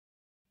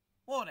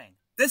Warning!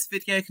 This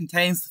video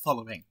contains the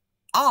following.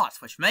 Art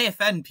which may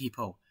offend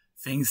people.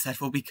 Things that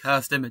will be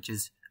cursed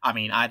images. I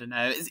mean, I don't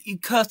know.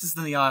 Cursed is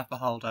in the eye of the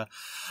beholder.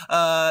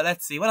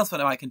 Let's see. What else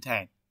might it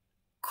contain?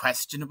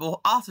 Questionable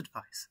art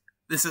advice.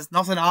 This is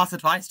not an art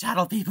advice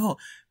channel, people.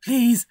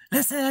 Please,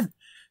 listen.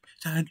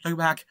 Don't look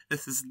back.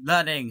 This is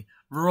learning.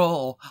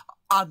 Raw,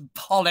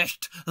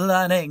 unpolished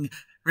learning.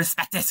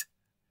 Respect it.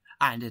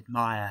 And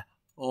admire.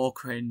 Or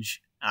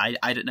cringe.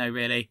 I don't know,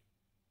 really.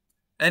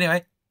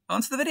 Anyway,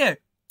 on to the video.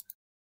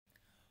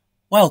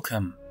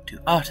 Welcome to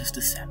Artist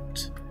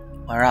Acent,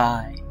 where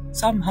I,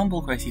 some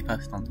humble crazy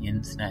person on the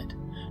internet,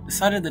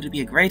 decided that it'd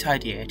be a great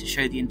idea to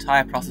show the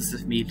entire process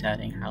of me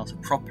learning how to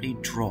properly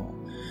draw.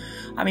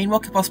 I mean,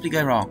 what could possibly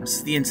go wrong? This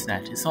is the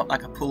internet. It's not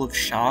like a pool of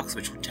sharks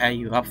which will tear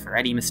you up for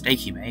any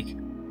mistake you make.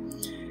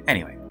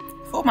 Anyway,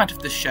 the format of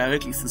the show,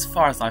 at least as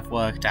far as I've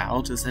worked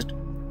out, is that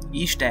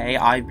each day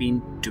I've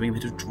been doing a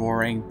bit of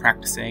drawing,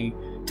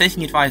 practicing,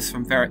 taking advice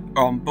from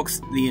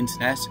books on the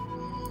internet,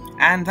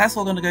 and that's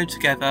all going to go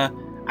together,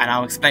 and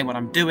I'll explain what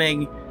I'm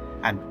doing,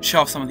 and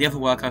show off some of the other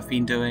work I've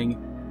been doing,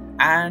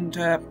 and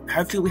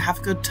hopefully we have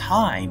a good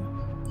time.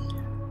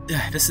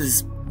 This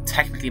is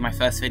technically my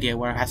first video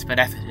where I've had to put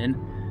effort in,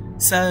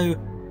 so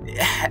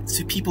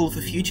to people of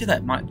the future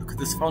that might look at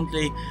this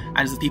fondly,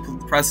 and to the people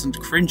of the present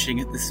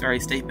cringing at this very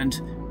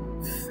statement,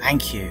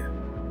 thank you.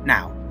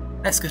 Now,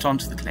 let's get on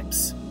to the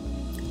clips.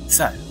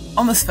 So,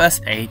 on this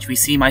first page, we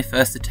see my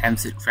first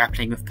attempts at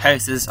grappling with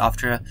poses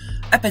after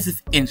a bit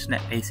of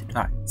internet-based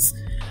advice.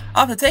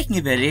 After taking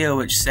a video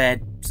which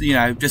said,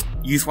 just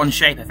use one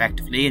shape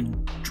effectively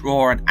and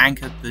draw and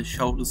anchor the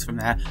shoulders from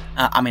there,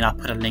 I'll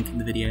put a link in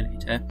the video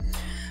later,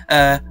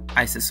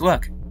 I set to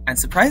work. And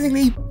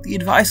surprisingly, the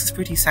advice was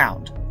pretty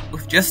sound.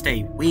 With just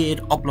a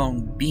weird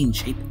oblong bean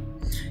shape,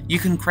 you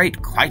can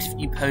create quite a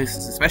few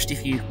poses, especially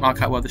if you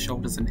mark out where the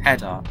shoulders and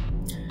head are.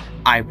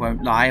 I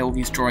won't lie, all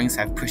these drawings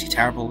have pretty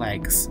terrible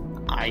legs.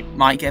 I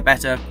might get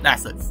better,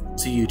 that's up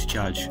to you to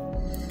judge.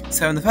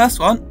 So in the first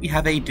one, we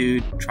have a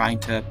dude trying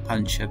to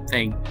punch a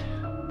thing.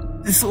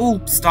 This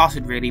all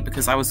started really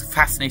because I was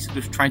fascinated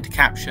with trying to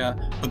capture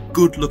a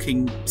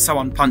good-looking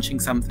someone punching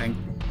something.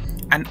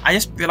 And I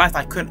just realised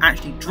I couldn't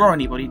actually draw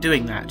anybody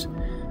doing that.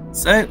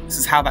 So this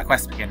is how that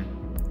quest began.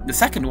 The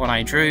second one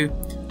I drew,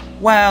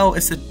 well,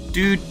 it's a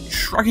dude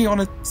shrugging on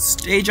a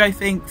stage, I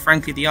think.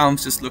 Frankly, the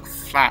arms just look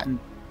flat and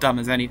dumb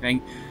as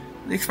anything.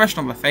 The expression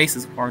on the face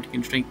is warranting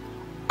interesting.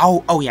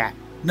 Oh yeah,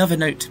 another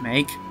note to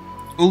make.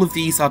 All of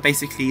these are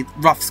basically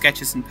rough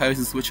sketches and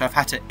poses which I've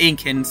had to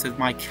ink in so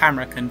my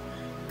camera can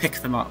pick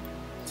them up.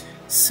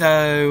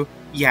 So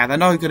yeah, they're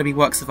not going to be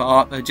works of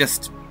art, they're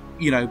just,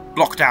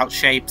 blocked out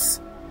shapes.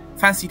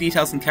 Fancy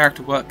details and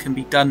character work can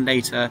be done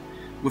later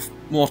with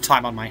more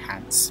time on my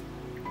hands.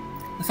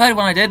 The third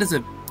one I did is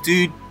a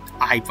dude,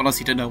 I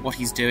honestly don't know what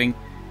he's doing,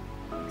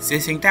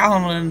 sitting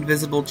down on an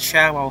invisible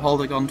chair while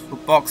holding onto a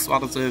box while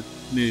there's a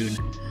moon.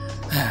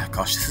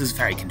 Gosh, this is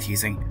very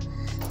confusing.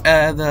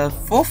 The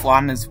fourth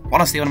one is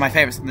honestly one of my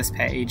favourites on this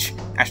page.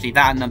 Actually,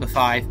 that and number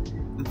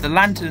 5. The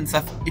lantern and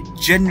stuff, it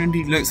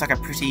genuinely looks like a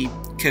pretty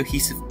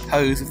cohesive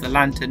pose with the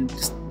lantern.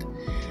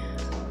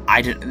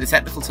 I don't know the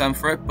technical term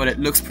for it, but it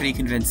looks pretty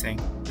convincing.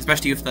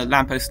 Especially with the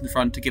lamppost in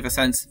front to give a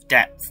sense of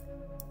depth.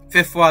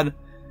 Fifth one,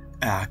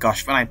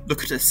 gosh, when I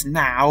look at this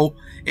now,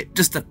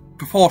 the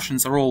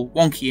proportions are all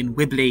wonky and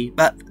wibbly,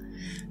 but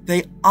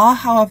they are,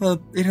 however,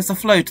 it has a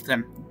flow to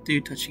them.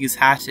 Dude touching his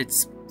hat,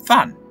 it's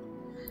fun.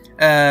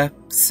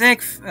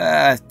 Sixth,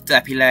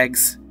 derpy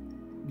legs.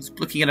 He's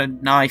looking at a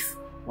knife.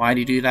 Why do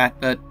you do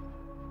that? But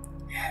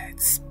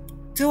it's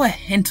still a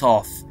hint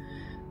off.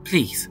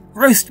 Please,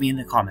 roast me in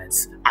the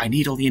comments. I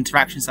need all the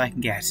interactions I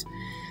can get.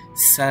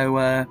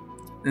 So,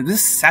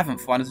 this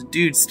seventh one is a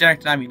dude staring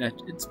at an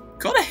amulet. It's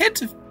got a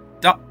hint of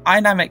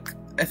dynamic.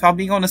 If I'm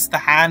being honest, the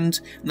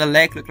hand and the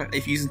leg look like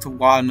they've fused into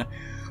one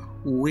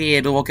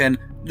weird organ.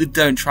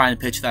 Don't try and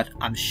picture that.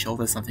 I'm sure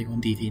there's something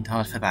on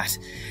DeviantArt for that.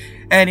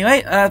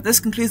 Anyway, this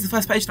concludes the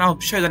first page and I'll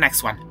show the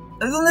next one.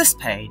 On this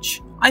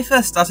page, I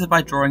first started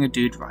by drawing a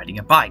dude riding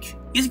a bike,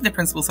 using the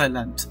principles I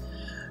learnt.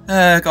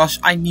 Gosh,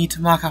 I need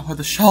to mark out where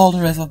the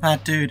shoulder is on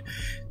that dude.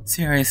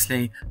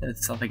 Seriously,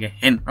 there's something a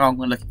hint wrong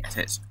when looking at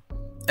it.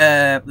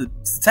 The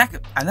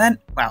second, and then,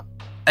 well,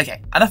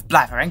 okay, enough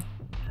blathering.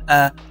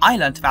 I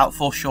learnt about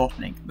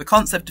foreshortening, the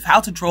concept of how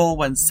to draw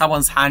when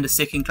someone's hand is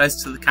sticking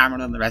closer to the camera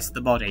than the rest of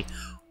the body,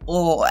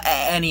 or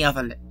any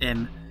other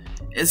limb.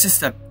 It's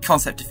just a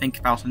concept to think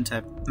about and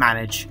to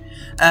manage.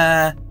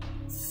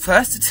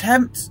 First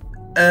attempt,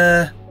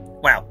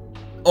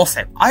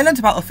 also, I learnt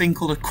about a thing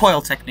called a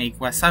coil technique,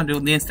 where somebody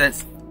on the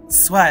internet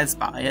swears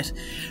by it,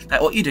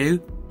 that what you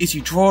do is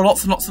you draw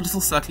lots and lots of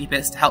little circly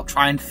bits to help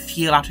try and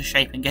feel out a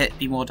shape and get it to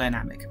be more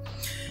dynamic.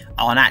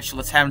 On actual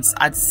attempts,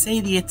 I'd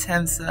say the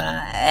attempts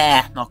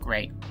are, not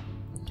great.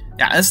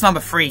 Yeah, this number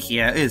 3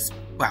 here is,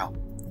 well,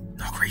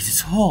 not great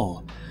at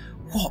all.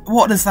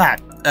 What is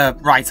that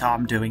right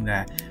arm doing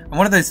there? And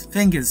one of those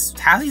fingers,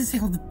 how do you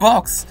take off the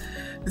box?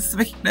 This is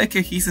making no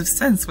cohesive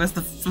sense. Where's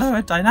the flow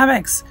and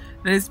dynamics?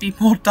 There's be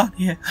more done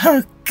here.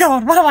 Oh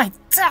god, what have I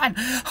done?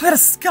 I'm gonna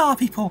scar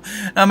people.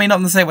 I mean, not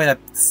in the same way that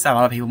some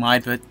other people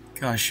might, but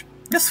gosh.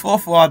 This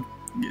fourth one...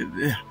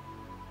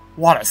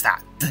 What is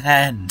that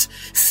bend?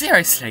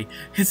 Seriously,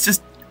 it's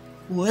just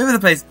all over the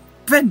place.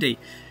 Bendy.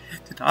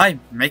 Did I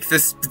make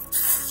this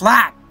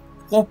flat,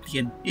 wobbly,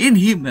 and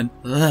inhuman?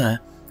 Ugh.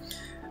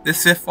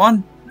 This fifth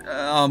one?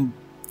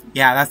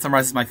 Yeah, that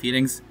summarizes my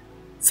feelings.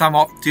 Some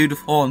dude with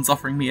horns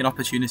offering me an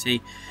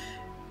opportunity.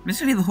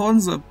 Admittedly, the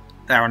horns are...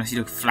 They're honestly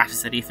look flat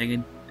as anything,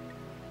 and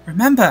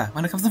remember,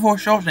 when it comes to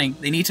foreshortening,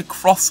 they need to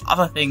cross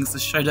other things to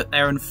show that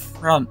they're in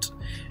front.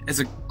 Is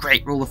a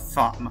great rule of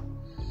thumb.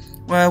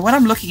 Well, when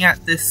I'm looking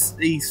at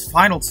these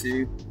final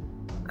two,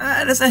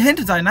 there's a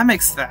hint of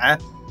dynamics there.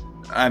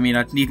 I mean,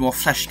 I'd need more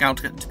fleshing out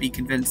to be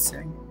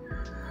convincing.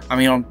 I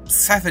mean, on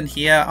 7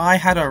 here, I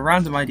had a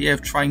random idea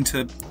of trying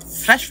to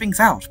flesh things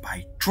out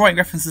by drawing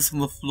references from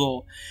the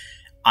floor.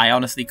 I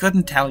honestly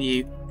couldn't tell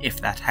you if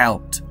that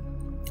helped.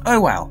 Oh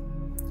well.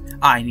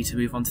 I need to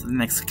move on to the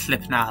next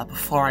clip now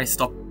before I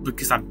stop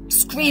because I'm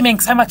screaming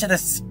so much at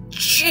this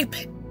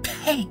stupid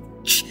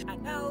page.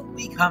 And now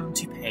we come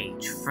to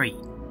page 3.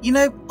 You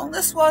know, on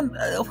this one,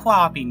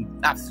 while I've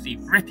been absolutely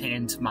ripping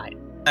into my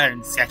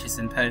own sketches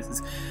and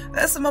poses,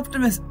 there's some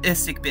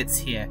optimistic bits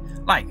here.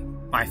 Like,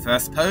 my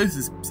first pose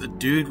is a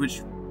dude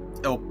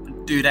or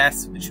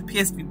dudess, which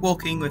appears to be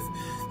walking with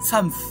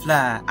some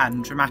flair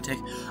and dramatic,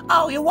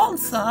 "Oh, you want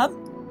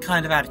some?"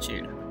 kind of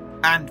attitude.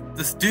 And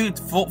this dude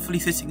thoughtfully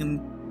sitting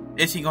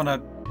on a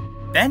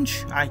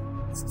bench,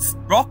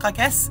 rock, I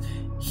guess.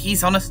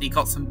 He's honestly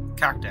got some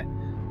character.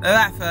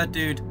 That third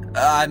dude,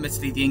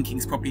 admittedly the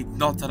inking's probably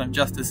not done him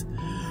justice.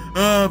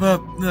 But,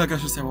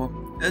 gosh, I say, well,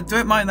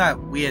 don't mind that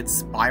weird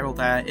spiral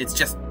there. It's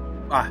just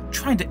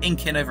trying to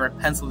ink in over a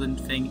penciled-in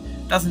thing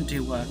doesn't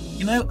do work.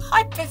 You know,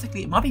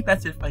 hypothetically, it might be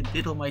better if I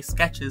did all my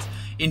sketches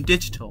in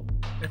digital.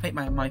 It would make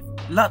my life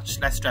much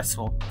less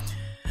stressful.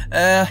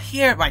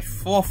 Here, my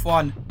fourth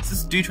one. Is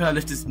this dude trying to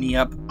lift his knee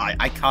up?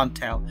 I can't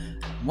tell.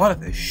 What are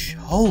those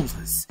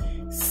shoulders?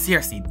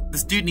 Seriously,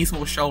 this dude needs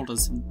more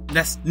shoulders and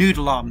less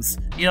noodle arms.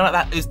 You know, like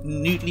that, those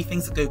noodly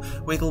things that go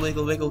wiggle,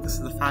 wiggle, wiggle because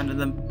of the fan in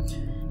them.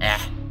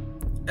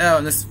 Oh,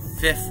 and this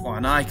fifth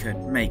one, I could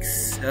make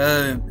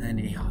so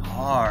many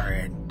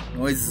horrid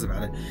noises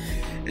about it.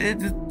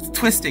 It's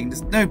twisting,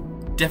 there's no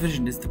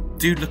definition. Is the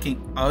dude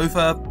looking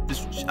over?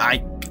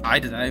 I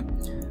don't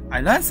know.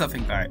 I learned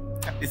something though.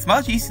 It's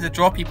much easier to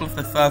draw people if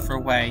they're further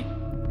away.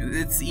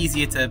 It's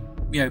easier to,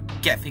 you know,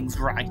 get things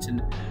right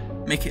and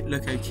make it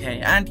look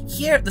okay. And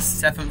here at the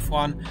 7th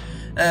one,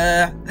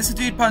 there's a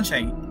dude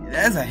punching.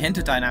 There's a hint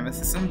of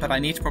dynamicism, but I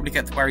need to probably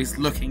get to where he's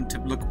looking to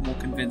look more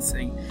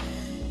convincing.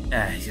 He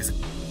has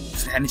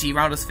energy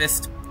around his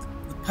fist.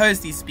 The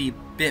pose needs to be a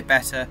bit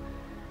better,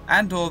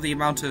 and or the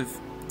amount of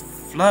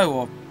flow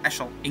or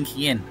actual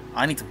inking in.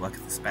 I need to work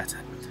at this better.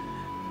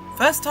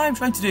 First time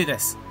trying to do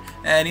this.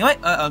 Anyway,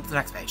 on to the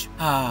next page.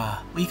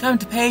 We come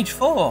to page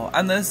 4,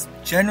 and there's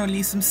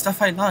generally some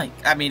stuff I like.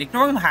 I mean,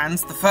 ignoring the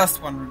hands, the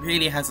first one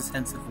really has a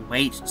sense of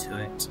weight to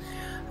it.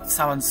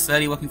 Someone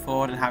slowly walking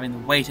forward and having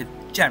the weight of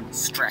general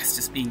stress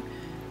just being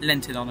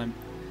lented on him.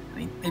 I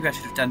mean, maybe I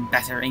should have done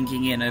better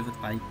inking in over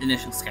my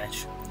initial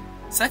sketch.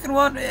 Second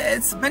one,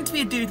 it's meant to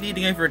be a dude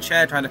leaning over a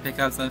chair trying to pick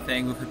up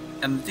something,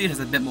 and the dude has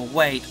a bit more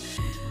weight.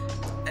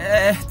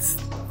 It's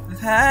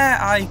there,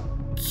 I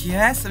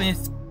guess. I mean,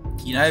 it's,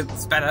 you know,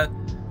 it's better.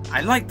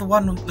 I like the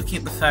one looking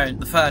at the phone,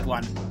 the third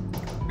one.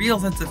 Real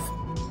sense of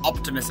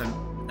optimism.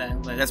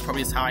 That's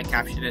probably just how I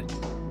captured it.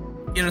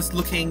 You know, just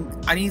looking,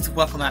 I need to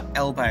work on that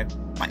elbow.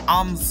 My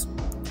arms,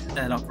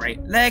 they're not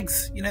great.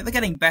 Legs, you know, they're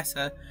getting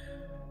better.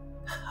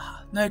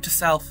 Note to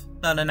self,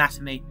 learn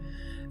anatomy.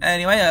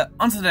 Anyway,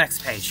 on to the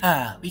next page.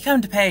 We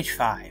come to page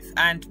 5,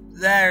 and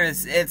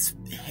it's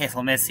hit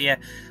or miss here.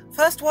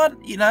 First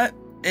one, you know,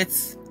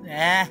 it's,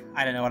 I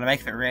don't know what to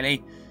make of it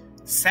really.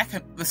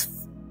 Second,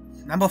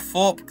 number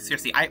 4,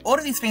 seriously, I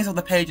order these things on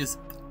the pages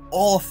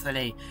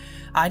awfully.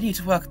 I need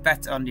to work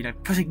better on, you know,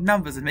 putting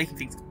numbers and making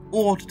things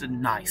ordered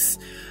and nice.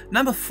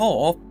 Number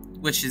 4,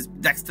 which is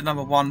next to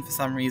number 1 for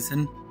some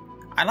reason,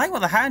 I like what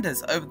the hand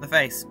is over the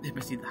face.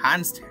 Admittedly, the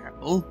hand's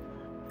terrible,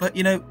 but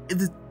you know,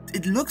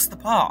 it looks the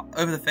part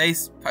over the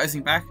face,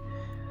 posing back.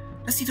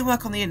 Just need to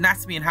work on the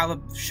anatomy and how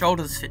the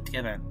shoulders fit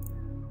together.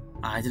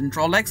 I didn't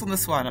draw legs on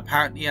this one.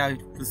 Apparently, I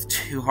was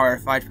too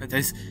horrified by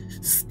those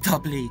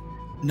stubbly,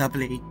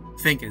 nubbly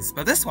fingers.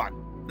 But this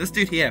one, this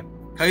dude here,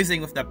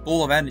 posing with that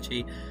ball of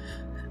energy,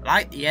 I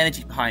like the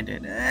energy behind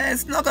it.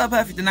 It's not got a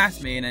perfect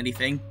anatomy and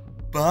anything,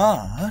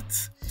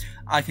 but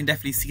I can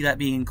definitely see that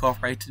being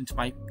incorporated into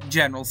my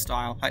general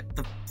style. Like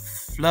the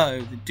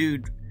flow, the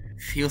dude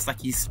feels like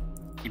he's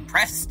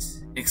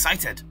impressed,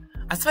 excited.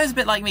 I suppose a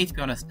bit like me, to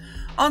be honest.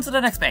 On to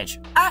the next page.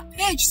 At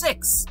page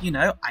 6, you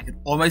know, I could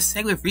almost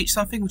say we've reached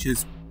something which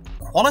is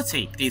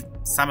quality.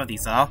 Some of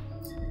these are.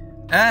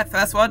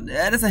 First one,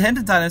 there's a hint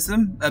of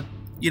dynamism.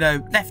 You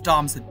know, left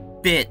arm's a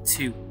bit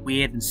too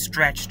weird and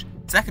stretched.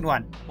 Second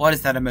one, what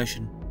is that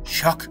emotion?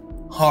 Shock?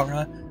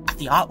 Horror? At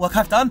the artwork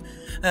I've done?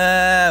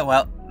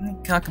 Well,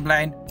 Can't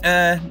complain.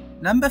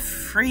 Number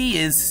 3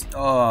 is...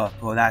 Oh,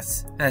 well,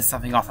 there's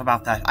something off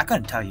about that. I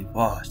couldn't tell you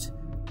what,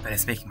 but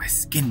it's making my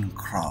skin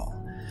crawl.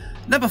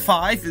 Number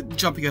 5,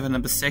 jumping over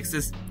number 6,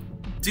 is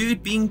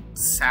dude being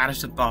sad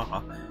at a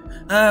bar.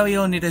 We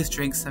all need those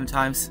drinks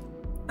sometimes.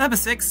 Number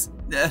 6,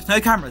 no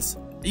cameras.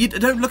 You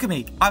don't look at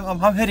me.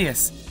 I'm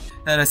hideous.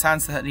 Those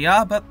hands certainly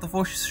are, but the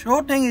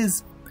foreshortening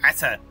is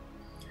better.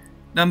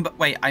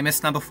 Wait, I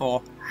missed number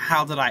 4.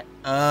 How did I?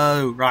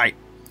 Oh, right.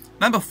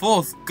 Number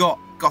 4's got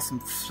some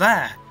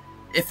flair.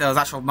 If there was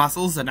actual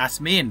muscles,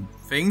 anatomy, and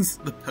things,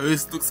 the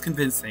pose looks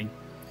convincing.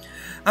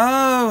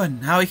 Oh,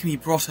 and now we can be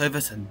brought over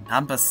to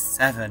number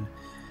 7.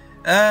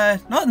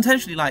 Not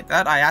intentionally like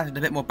that. I added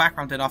a bit more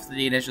background in after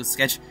the initial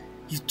sketch.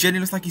 He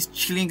genuinely looks like he's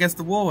chilling against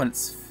the wall and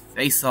it's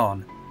face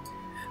on.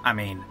 I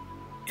mean,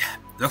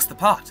 looks the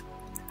part.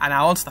 And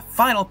now on to the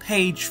final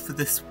page for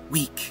this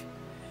week.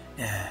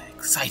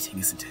 Exciting,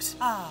 isn't it?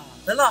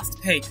 The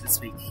last page this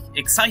week.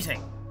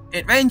 Exciting.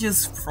 It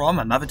ranges from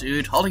another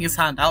dude holding his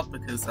hand out,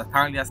 because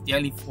apparently that's the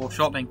only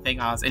foreshortening thing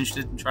I was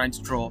interested in trying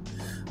to draw.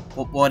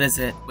 What is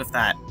it with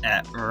that?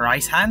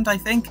 Right hand, I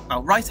think?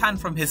 Well, right hand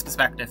from his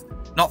perspective,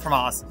 not from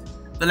ours.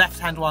 The left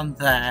hand one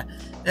there.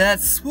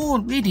 It's small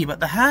and weedy,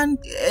 but the hand,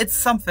 it's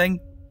something.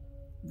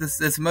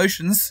 There's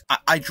emotions.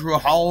 I drew a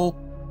hole.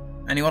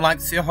 Anyone like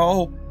to see a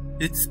hole?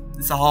 It's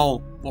a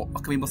hole.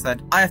 What can be more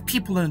said? I have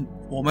people in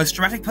almost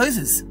dramatic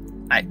poses.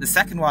 Like the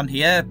second one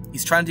here,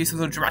 he's trying to do some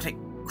sort of dramatic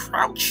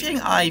crouching,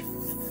 I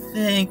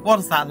think. What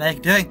is that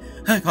leg doing?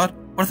 Oh god,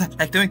 what is that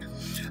leg doing?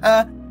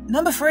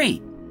 Number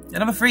 3.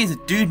 Number 3 is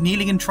a dude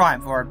kneeling in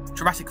triumph, or a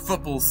dramatic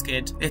football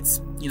skid.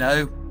 It's, you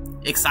know,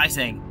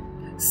 exciting.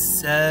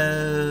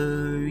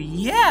 So,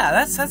 yeah,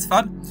 that's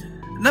fun.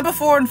 Number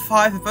 4 and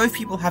 5 are both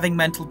people having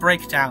mental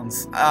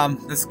breakdowns.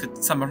 This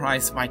could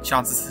summarize my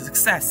chances of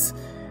success.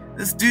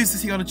 This dude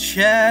sitting on a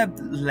chair,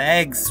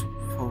 legs,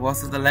 or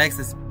what's the legs?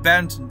 It's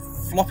bent and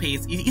floppy.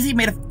 Is he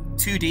made of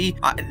 2D?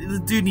 The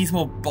dude needs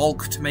more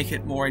bulk to make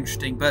it more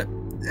interesting, but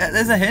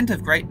there's a hint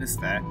of greatness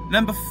there.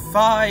 Number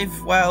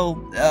 5, well,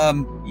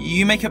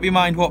 you make up your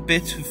mind what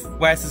bit of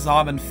where's his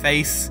arm and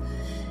face.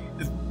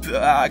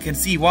 I can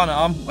see one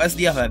arm, where's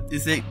the other?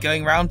 Is it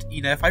going round?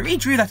 You know, if I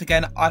redrew that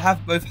again, I'd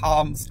have both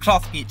arms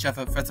clasping each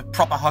other for a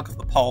proper hug of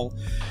the pole.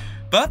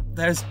 But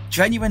there's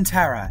genuine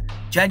terror.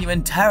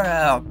 Genuine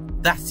terror.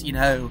 That's, you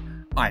know,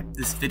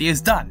 this video's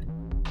done.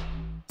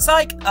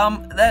 Psych,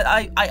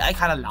 I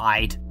kind of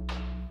lied.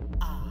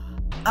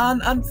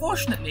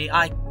 Unfortunately,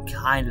 I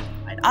kind of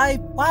lied.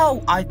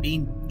 While I've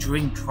been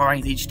doing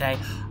drawings each day,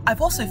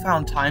 I've also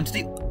found time to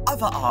do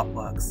other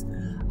artworks.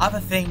 Other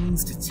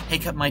things to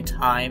take up my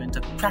time and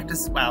to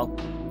practice, well,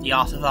 the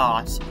art of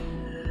art.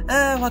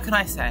 What can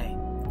I say?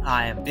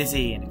 I am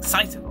busy and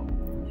excitable.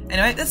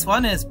 Anyway, this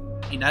one is,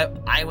 you know,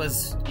 I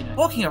was,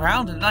 walking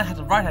around and I had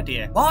the right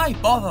idea. Why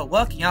bother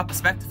working out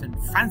perspective and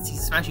fancy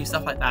smashy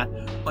stuff like that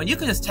when you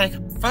could just take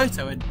a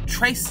photo and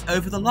trace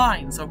over the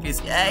lines, or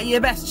is your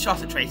best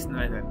shot at tracing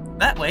them over.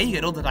 That way you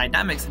get all the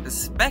dynamics and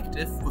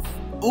perspective with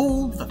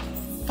all the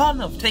fun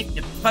of taking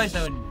a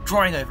photo and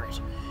drawing over it.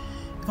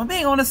 If I'm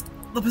being honest,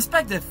 the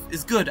perspective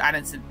is good and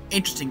it's an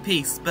interesting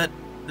piece, but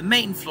the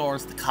main flaw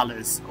is the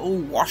colours, all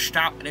washed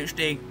out and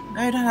interesting,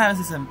 no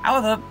dynamicism.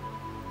 However,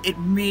 it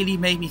really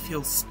made me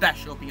feel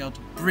special being able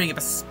to bring a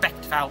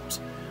perspective out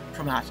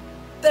from that.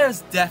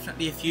 There's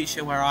definitely a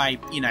future where I,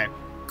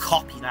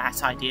 copy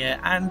that idea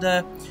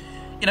and,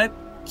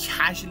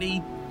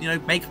 casually,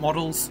 make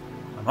models.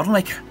 I'm a model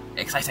maker.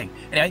 Exciting.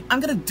 Anyway, I'm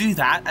gonna do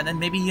that and then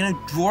maybe,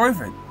 draw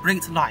over it, bring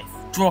it to life,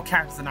 draw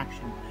characters in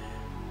action.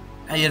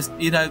 And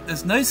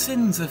there's no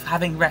sins of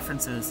having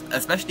references,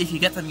 especially if you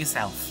get them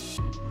yourself.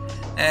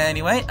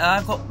 Anyway,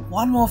 I've got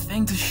one more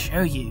thing to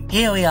show you.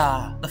 Here we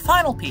are, the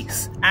final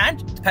piece,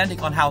 and, depending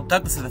on how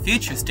Douglas of the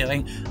Future is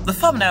doing, the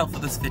thumbnail for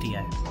this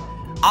video.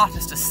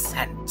 Artist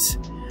Acent.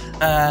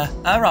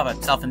 A rather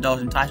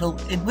self-indulgent title,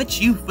 in which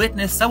you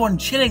witness someone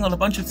chilling on a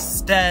bunch of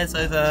stairs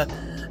over,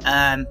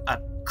 a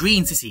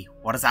green city.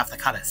 What is that for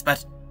the colours?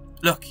 But,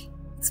 look,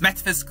 it's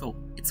metaphysical,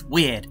 it's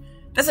weird,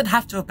 doesn't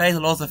have to obey the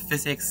laws of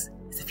physics.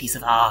 It's a piece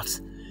of art.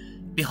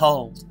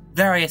 Behold,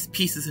 various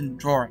pieces and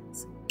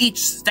drawings. Each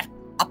step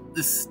up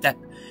this step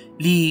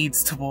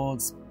leads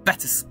towards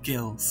better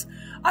skills.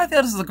 I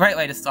feel this is a great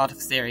way to start a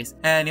series.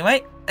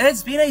 Anyway,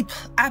 it's been an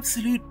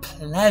absolute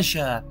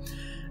pleasure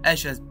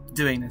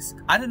doing this.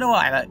 I don't know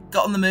why, I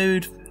got in the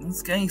mood.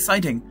 It's getting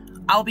exciting.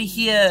 I'll be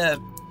here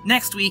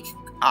next week.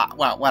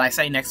 Well, when I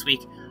say next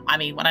week, I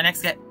mean when I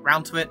next get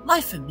round to it.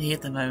 Life for me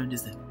at the moment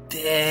is a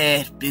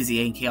bit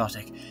busy and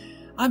chaotic.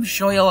 I'm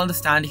sure you'll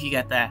understand if you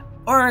get there,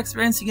 or are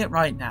experiencing it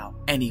right now.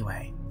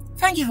 Anyway,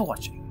 thank you for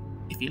watching.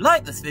 If you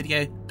like this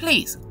video,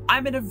 please,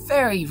 I'm in a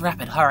very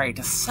rapid hurry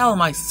to sell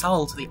my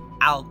soul to the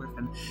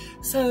algorithm,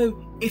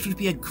 so it would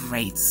be a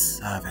great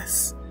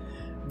service.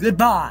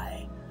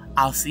 Goodbye.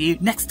 I'll see you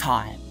next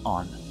time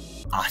on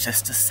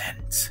Artist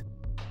Acent.